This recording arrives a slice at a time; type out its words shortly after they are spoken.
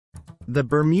The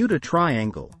Bermuda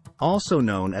Triangle, also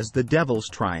known as the Devil's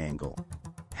Triangle,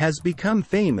 has become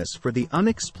famous for the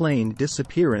unexplained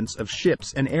disappearance of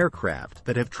ships and aircraft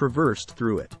that have traversed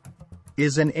through it. It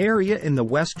is an area in the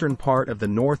western part of the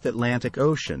North Atlantic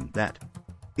Ocean that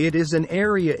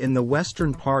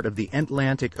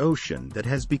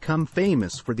has become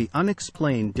famous for the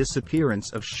unexplained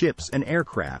disappearance of ships and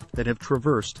aircraft that have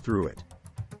traversed through it.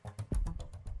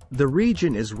 The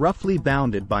region is roughly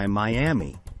bounded by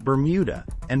Miami, Bermuda,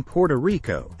 and Puerto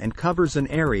Rico and covers an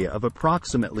area of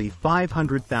approximately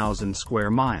 500,000 square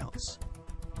miles.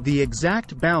 The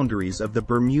exact boundaries of the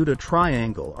Bermuda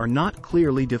Triangle are not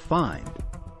clearly defined,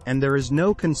 and there is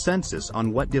no consensus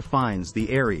on what defines the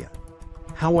area.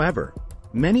 However,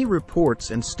 many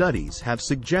reports and studies have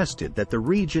suggested that the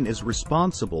region is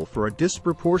responsible for a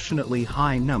disproportionately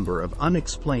high number of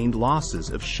unexplained losses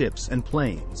of ships and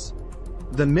planes.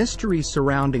 The mystery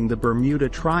surrounding the Bermuda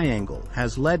Triangle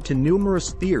has led to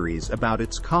numerous theories about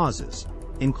its causes,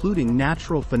 including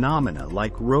natural phenomena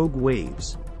like rogue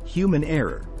waves, human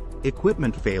error,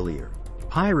 equipment failure,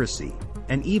 piracy,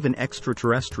 and even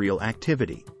extraterrestrial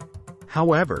activity.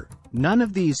 However, none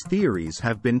of these theories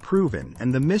have been proven,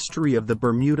 and the mystery of the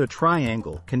Bermuda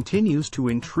Triangle continues to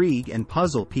intrigue and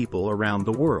puzzle people around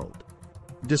the world.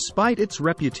 Despite its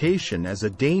reputation as a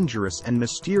dangerous and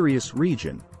mysterious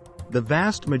region, the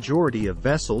vast majority of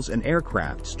vessels and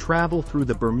aircrafts travel through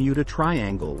the Bermuda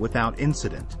Triangle without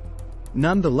incident.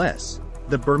 Nonetheless,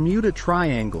 the Bermuda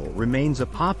Triangle remains a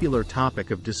popular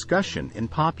topic of discussion in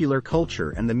popular culture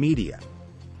and the media.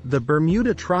 The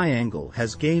Bermuda Triangle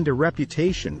has gained a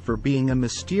reputation for being a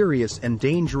mysterious and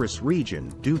dangerous region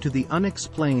due to the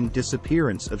unexplained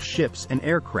disappearance of ships and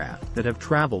aircraft that have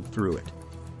traveled through it.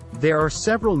 There are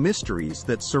several mysteries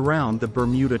that surround the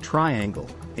Bermuda Triangle,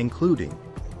 including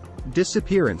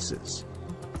disappearances.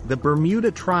 The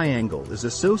Bermuda Triangle is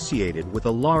associated with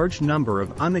a large number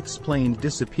of unexplained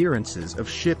disappearances of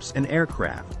ships and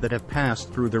aircraft that have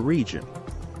passed through the region.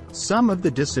 Some of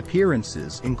the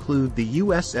disappearances include the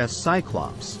USS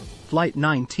Cyclops, Flight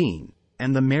 19,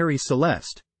 and the Mary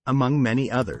Celeste, among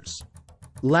many others.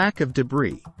 Lack of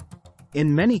debris.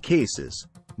 In many cases,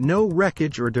 no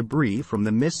wreckage or debris from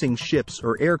the missing ships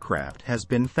or aircraft has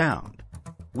been found,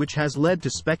 which has led to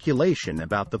speculation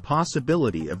about the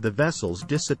possibility of the vessels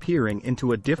disappearing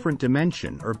into a different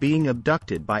dimension or being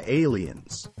abducted by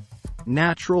aliens.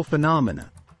 Natural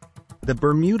phenomena. The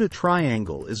Bermuda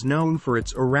Triangle is known for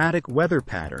its erratic weather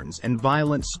patterns and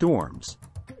violent storms,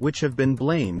 which have been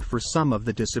blamed for some of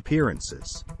the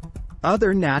disappearances.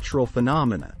 Other natural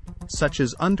phenomena, such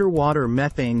as underwater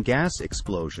methane gas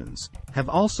explosions, have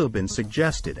also been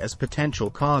suggested as potential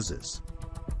causes.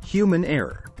 Human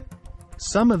error.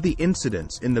 Some of the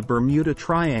incidents in the Bermuda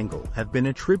Triangle have been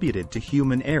attributed to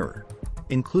human error,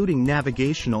 including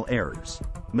navigational errors,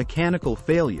 mechanical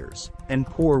failures, and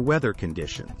poor weather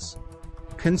conditions.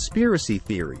 Conspiracy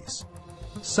theories.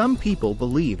 Some people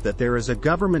believe that there is a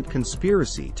government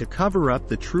conspiracy to cover up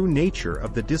the true nature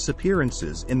of the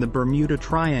disappearances in the Bermuda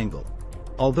Triangle,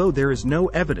 although there is no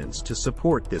evidence to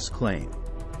support this claim.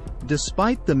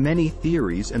 Despite the many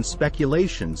theories and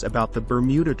speculations about the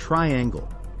Bermuda Triangle,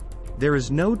 there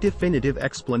is no definitive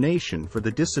explanation for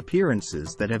the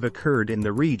disappearances that have occurred in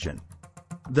the region.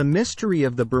 The mystery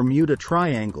of the Bermuda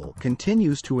Triangle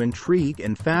continues to intrigue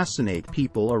and fascinate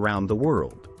people around the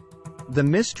world. The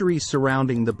mystery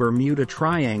surrounding the Bermuda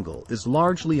Triangle is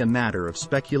largely a matter of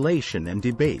speculation and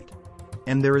debate,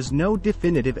 and there is no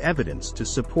definitive evidence to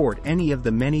support any of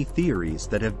the many theories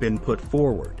that have been put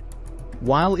forward.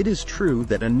 While it is true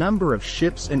that a number of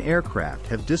ships and aircraft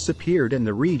have disappeared in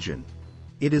the region,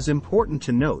 it is important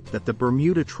to note that the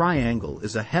Bermuda Triangle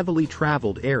is a heavily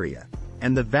traveled area,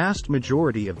 and the vast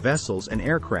majority of vessels and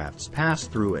aircrafts pass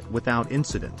through it without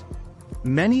incident.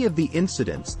 Many of the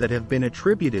incidents that have been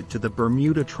attributed to the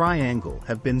Bermuda Triangle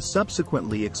have been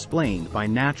subsequently explained by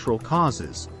natural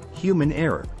causes, human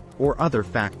error, or other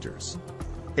factors.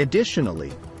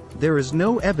 Additionally, there is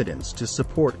no evidence to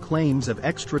support claims of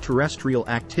extraterrestrial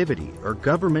activity or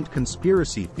government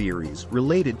conspiracy theories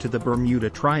related to the Bermuda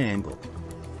Triangle.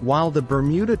 While the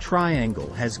Bermuda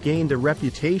Triangle has gained a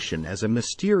reputation as a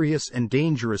mysterious and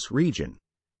dangerous region,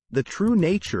 the true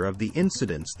nature of the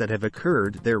incidents that have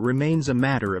occurred there remains a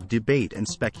matter of debate and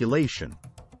speculation.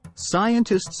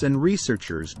 Scientists and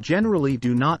researchers generally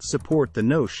do not support the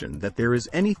notion that there is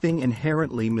anything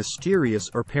inherently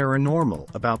mysterious or paranormal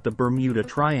about the Bermuda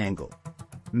Triangle.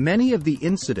 Many of the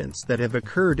incidents that have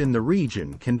occurred in the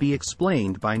region can be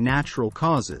explained by natural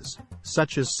causes,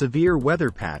 such as severe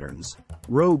weather patterns,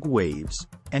 rogue waves,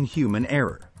 and human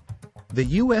error. The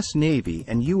U.S. Navy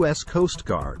and U.S. Coast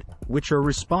Guard, which are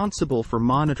responsible for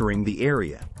monitoring the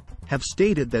area, have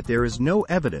stated that there is no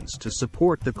evidence to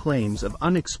support the claims of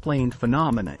unexplained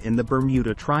phenomena in the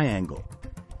Bermuda Triangle.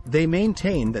 They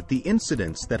maintain that the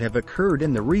incidents that have occurred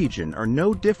in the region are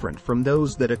no different from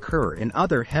those that occur in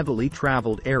other heavily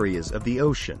traveled areas of the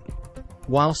ocean.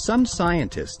 While some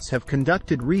scientists have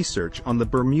conducted research on the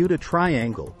Bermuda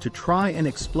Triangle to try and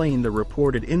explain the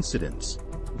reported incidents,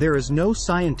 there is no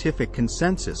scientific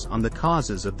consensus on the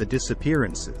causes of the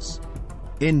disappearances.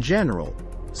 In general,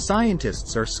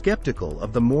 scientists are skeptical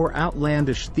of the more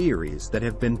outlandish theories that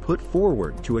have been put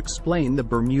forward to explain the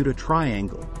Bermuda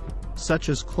Triangle, such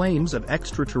as claims of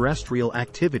extraterrestrial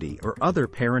activity or other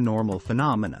paranormal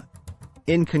phenomena.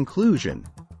 In conclusion,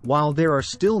 while there are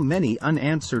still many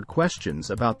unanswered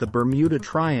questions about the Bermuda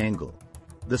Triangle,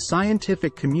 the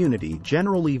scientific community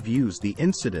generally views the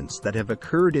incidents that have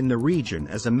occurred in the region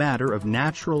as a matter of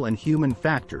natural and human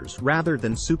factors rather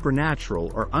than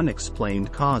supernatural or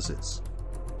unexplained causes.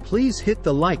 Please hit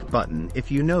the like button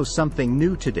if you know something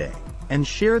new today, and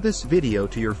share this video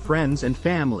to your friends and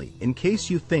family in case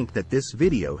you think that this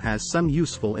video has some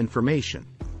useful information.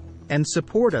 And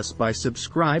support us by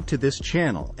subscribe to this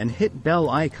channel and hit bell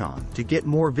icon to get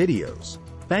more videos.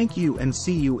 Thank you and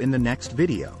see you in the next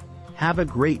video. Have a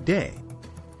great day.